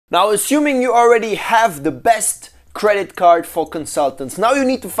Now, assuming you already have the best credit card for consultants, now you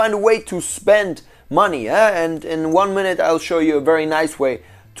need to find a way to spend money, and in 1 minute I'll show you a very nice way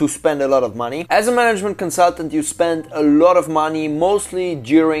to spend a lot of money. As a management consultant, you spend a lot of money mostly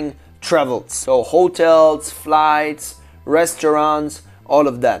during travels, so hotels, flights, restaurants, all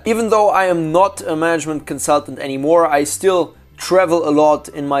of that. Even though I am not a management consultant anymore, I still travel a lot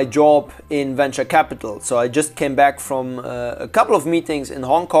in my job in venture capital. So I just came back from a couple of meetings in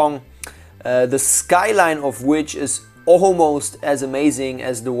Hong Kong, the skyline of which is almost as amazing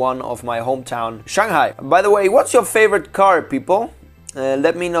as the one of my hometown, Shanghai. By the way, what's your favorite car, people?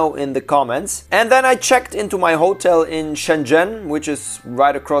 Let me know in the comments. And then I checked into my hotel in Shenzhen, which is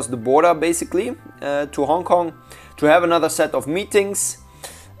right across the border basically, to Hong Kong, to have another set of meetings.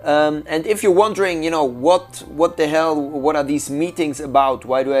 And if you're wondering, what the hell, what are these meetings about?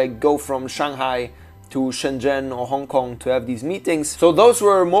 Why do I go from Shanghai to Shenzhen or Hong Kong to have these meetings? So those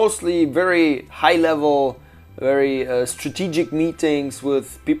were mostly very high level, very strategic meetings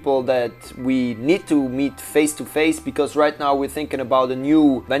with people that we need to meet face to face, because right now we're thinking about a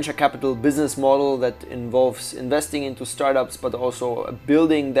new venture capital business model that involves investing into startups but also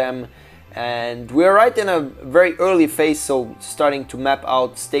building them. And we're right in a very early phase, so starting to map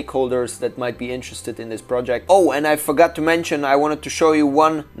out stakeholders that might be interested in this project. Oh, and I forgot to mention, I wanted to show you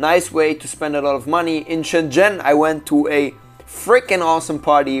one nice way to spend a lot of money. In Shenzhen, I went to a freaking awesome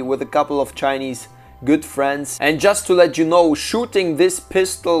party with a couple of Chinese good friends. And just to let you know, shooting this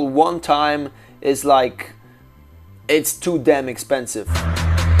pistol one time is like, it's too damn expensive.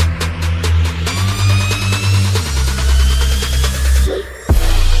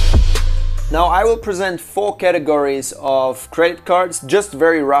 Now I will present 4 categories of credit cards, just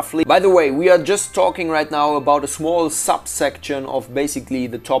very roughly. By the way, we are just talking right now about a small subsection of basically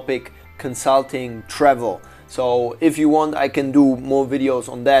the topic consulting travel. So if you want, I can do more videos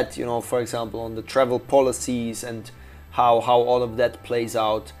on that, for example, on the travel policies and how all of that plays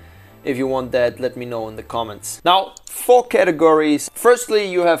out. If you want that, let me know in the comments. Now, 4 categories. Firstly,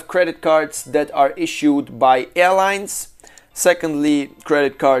 you have credit cards that are issued by airlines. Secondly,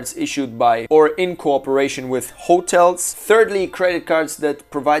 credit cards issued by or in cooperation with hotels. Thirdly, credit cards that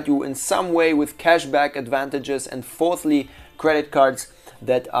provide you in some way with cashback advantages. And fourthly, credit cards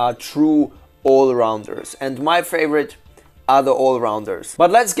that are true all-rounders. And my favorite are the all-rounders. But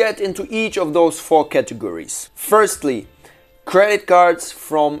let's get into each of those 4 categories. Firstly, credit cards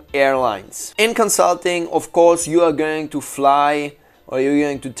from airlines. In consulting, of course, you are going to fly or you're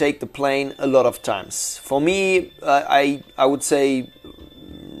going to take the plane a lot of times. For me, I would say,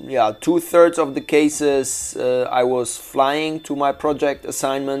 2/3 of the cases I was flying to my project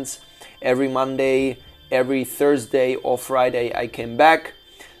assignments. Every Monday, every Thursday or Friday I came back.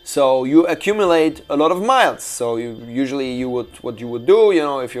 So you accumulate a lot of miles. So what you would do,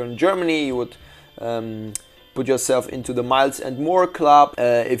 if you're in Germany, you would put yourself into the Miles and More club.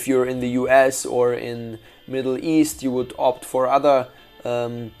 If you're in the US or in Middle East, you would opt for other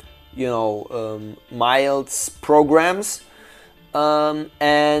miles programs,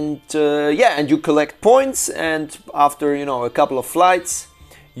 and you collect points, and after a couple of flights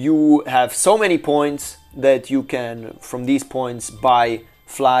you have so many points that you can from these points buy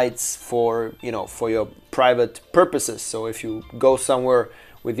flights for your private purposes. So if you go somewhere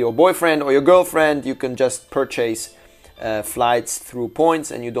with your boyfriend or your girlfriend, you can just purchase flights through points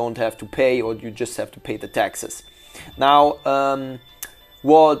and you don't have to pay, or you just have to pay the taxes. Now,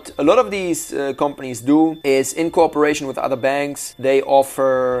 what a lot of these companies do is, in cooperation with other banks, they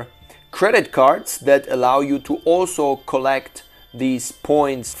offer credit cards that allow you to also collect these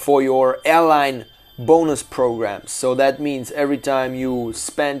points for your airline bonus programs. So that means every time you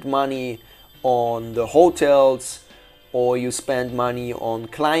spend money on the hotels or you spend money on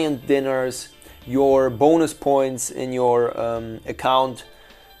client dinners, your bonus points in your account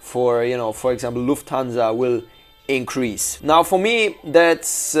for example Lufthansa will increase. Now for me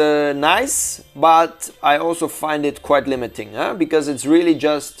that's nice, but I also find it quite limiting, because it's really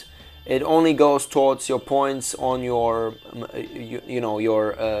just, it only goes towards your points on your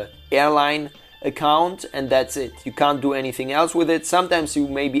your airline account, and that's it. You can't do anything else with it. Sometimes you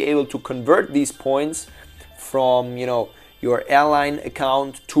may be able to convert these points from your airline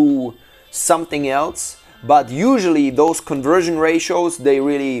account to something else, but usually those conversion ratios, they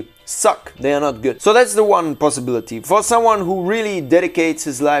really suck. They are not good. So that's the one possibility. For someone who really dedicates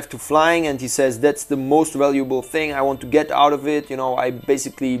his life to flying and he says that's the most valuable thing I want to get out of it, I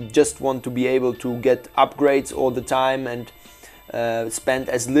basically just want to be able to get upgrades all the time and spend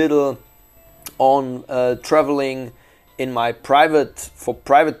as little on traveling for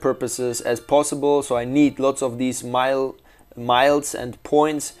private purposes as possible. So I need lots of these miles and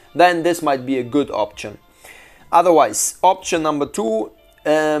points, then this might be a good option. Otherwise, option number 2,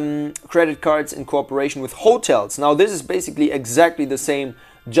 credit cards in cooperation with hotels. Now this is basically exactly the same,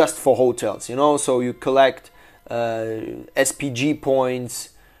 just for hotels, you know. So you collect SPG points,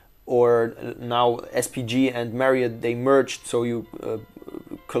 or now SPG and Marriott, they merged, so you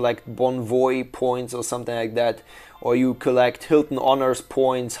collect Bonvoy points or something like that, or you collect Hilton Honors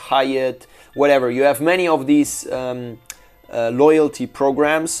points, Hyatt, whatever. You have many of these loyalty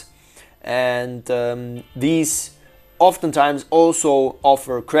programs, and these oftentimes also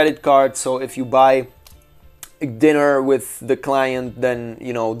offer credit cards. So if you buy dinner with the client, then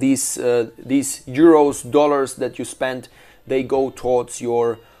you know these euros, dollars that you spend, they go towards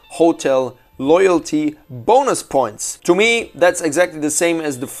your hotel loyalty bonus points. To me, that's exactly the same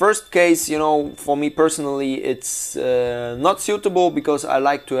as the first case. You know, for me personally, it's not suitable because I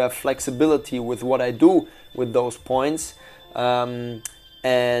like to have flexibility with what I do with those points, and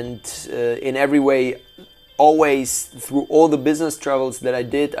in every way, always through all the business travels that I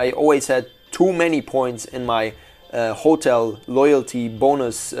did, I always had too many points in my hotel loyalty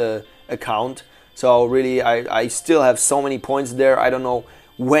bonus account. So really, I still have so many points there. I don't know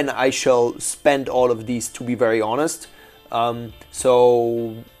when I shall spend all of these, to be very honest.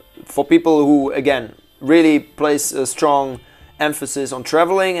 So for people who, again, really place a strong emphasis on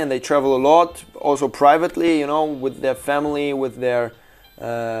traveling, and they travel a lot, also privately, you know, with their family, with their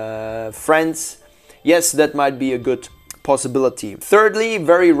friends, yes, that might be a good possibility. Thirdly,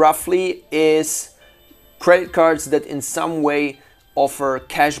 very roughly, is credit cards that in some way offer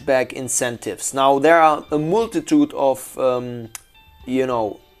cashback incentives. Now there are a multitude of you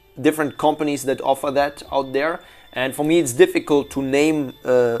know, different companies that offer that out there, and for me it's difficult to name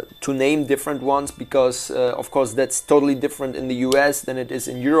different ones because of course that's totally different in the US than it is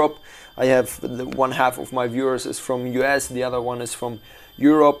in Europe. I have one half of my viewers is from US, the other one is from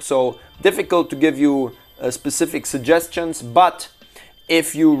Europe, so difficult to give you specific suggestions. But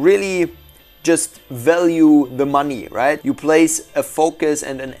if you really just value the money, right, you place a focus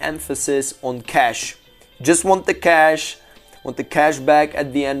and an emphasis on cash, just want the cash back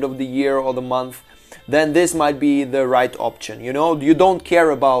at the end of the year or the month, then this might be the right option. You know, you don't care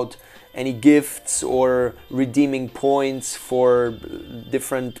about any gifts or redeeming points for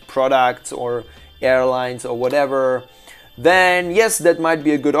different products or airlines or whatever, then yes, that might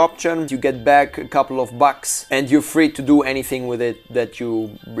be a good option. You get back a couple of bucks and you're free to do anything with it that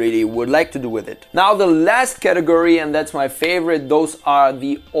you really would like to do with it. Now the last category, and that's my favorite, those are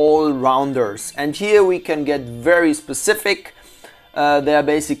the all-rounders. And here we can get very specific. There are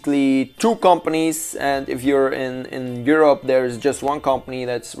basically two companies, and if you're in Europe, there's just one company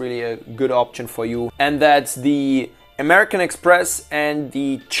that's really a good option for you, and that's the American Express and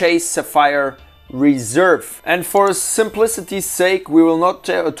the Chase Sapphire Reserve. And for simplicity's sake, we will not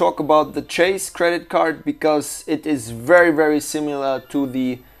talk about the Chase credit card because it is very, very similar to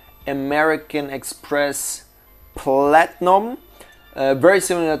the American Express Platinum, very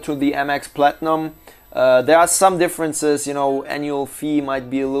similar to the Amex Platinum. There are some differences, you know, annual fee might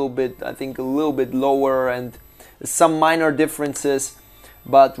be a little bit, I think a little bit lower, and some minor differences,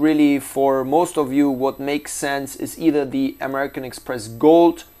 but really for most of you what makes sense is either the American Express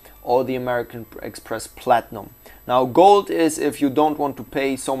Gold or the American Express Platinum. Now Gold is if you don't want to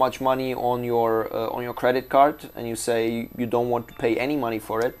pay so much money on your credit card and you say you don't want to pay any money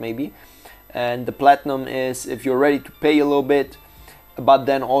for it maybe, and the Platinum is if you're ready to pay a little bit but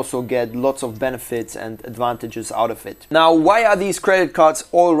then also get lots of benefits and advantages out of it. Now, why are these credit cards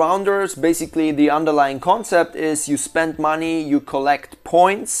all-rounders? Basically, the underlying concept is you spend money, you collect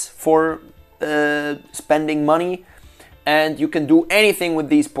points for spending money, and you can do anything with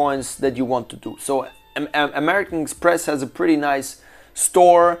these points that you want to do. So American Express has a pretty nice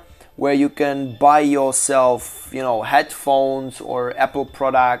store where you can buy yourself, you know, headphones or Apple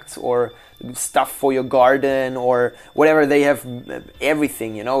products or stuff for your garden or whatever. They have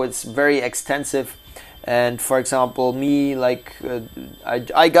everything, you know, it's very extensive. And for example, me, like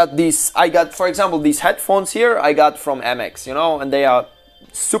I got for example these headphones here I got from Amex, you know, and they are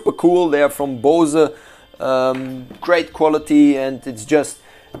super cool. They are from Bose, great quality, and it's just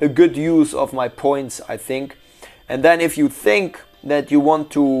a good use of my points, I think. And then if you think that you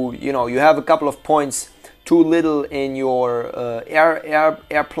want to, you know, you have a couple of points too little in your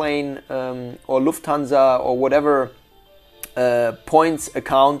airplane or Lufthansa or whatever points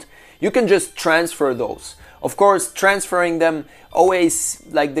account, you can just transfer those. Of course, transferring them always,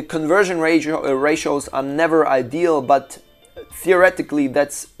 like the conversion ratios are never ideal, but theoretically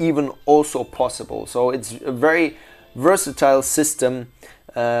that's even also possible. So it's a very versatile system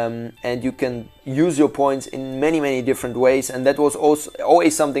and you can use your points in many different ways, and that was also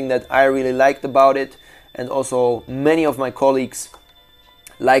always something that I really liked about it, and also many of my colleagues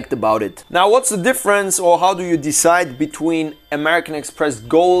liked about it. Now, what's the difference, or how do you decide between American Express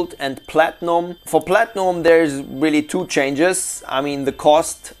Gold and Platinum? For Platinum, there's really two changes. I mean, the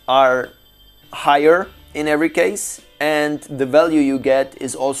costs are higher in every case, and the value you get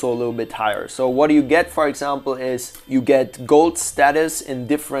is also a little bit higher. So what you get, for example, is you get gold status in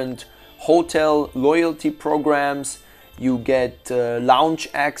different hotel loyalty programs. You get lounge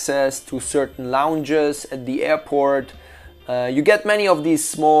access to certain lounges at the airport. You get many of these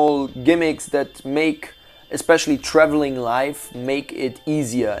small gimmicks that make, especially traveling life, make it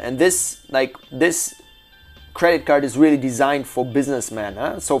easier. And this credit card is really designed for businessmen,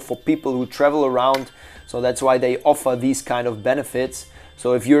 huh? So for people who travel around. So that's why they offer these kind of benefits.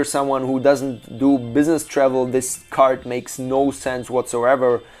 So if you're someone who doesn't do business travel, this card makes no sense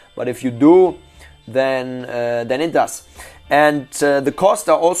whatsoever. But if you do, then it does. And the costs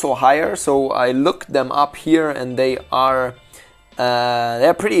are also higher. So I looked them up here, and they're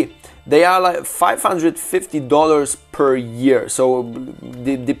pretty. They are like $550 per year. So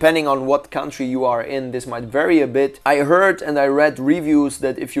depending on what country you are in, this might vary a bit. I heard and I read reviews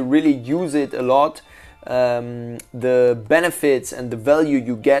that if you really use it a lot, the benefits and the value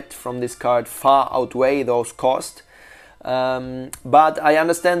you get from this card far outweigh those costs. But I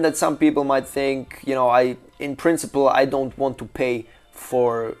understand that some people might think, in principle, I don't want to pay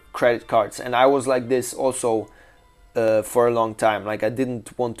for credit cards. And I was like this also for a long time. Like, I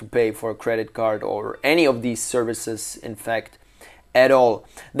didn't want to pay for a credit card or any of these services, in fact, at all.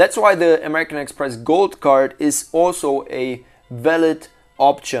 That's why the American Express Gold card is also a valid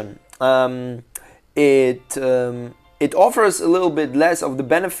option. It offers a little bit less of the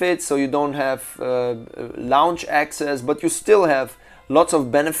benefits, so you don't have lounge access, but you still have lots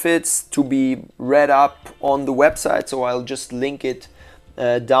of benefits to be read up on the website, so I'll just link it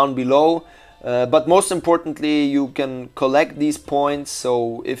down below. But most importantly, you can collect these points.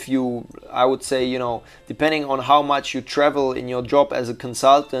 So if I would say, depending on how much you travel in your job as a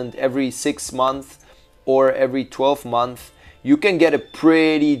consultant, every 6 months or every 12 months, you can get a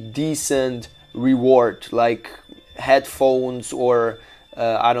pretty decent reward, like headphones or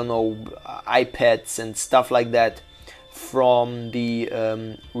iPads and stuff like that from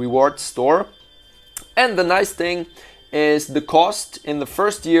the reward store. And the nice thing is the cost in the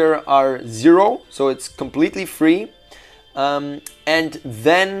first year are 0, so it's completely free. And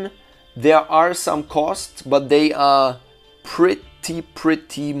then there are some costs, but they are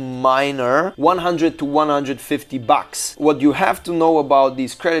pretty minor, 100 to 150 bucks. What you have to know about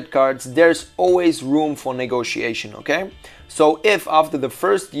these credit cards, there's always room for negotiation, okay? So if after the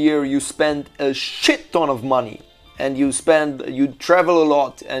first year you spend a shit ton of money and you travel a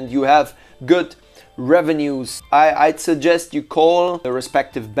lot and you have good revenues, I'd suggest you call the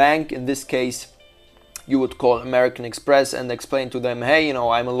respective bank. In this case, you would call American Express and explain to them, hey,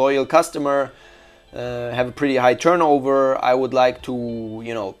 I'm a loyal customer, have a pretty high turnover, I would like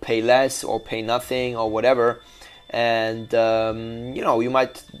to, pay less or pay nothing or whatever. And, you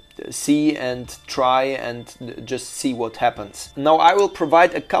might see and try and just see what happens. Now, I will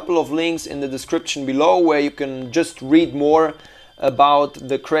provide a couple of links in the description below where you can just read more about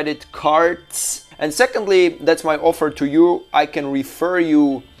the credit cards. And secondly, that's my offer to you. I can refer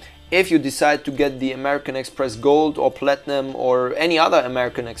you if you decide to get the American Express Gold or Platinum or any other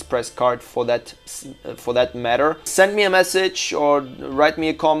American Express card for that matter. Send me a message or write me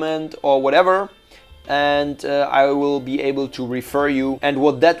a comment or whatever, and I will be able to refer you. And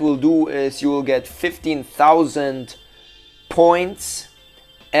what that will do is you will get 15,000 points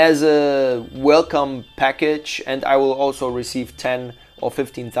as a welcome package, and I will also receive 10 or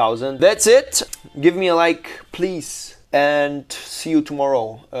 15,000. That's it. Give me a like, please, and see you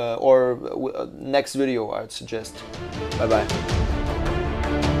tomorrow or next video, I'd suggest. Bye bye.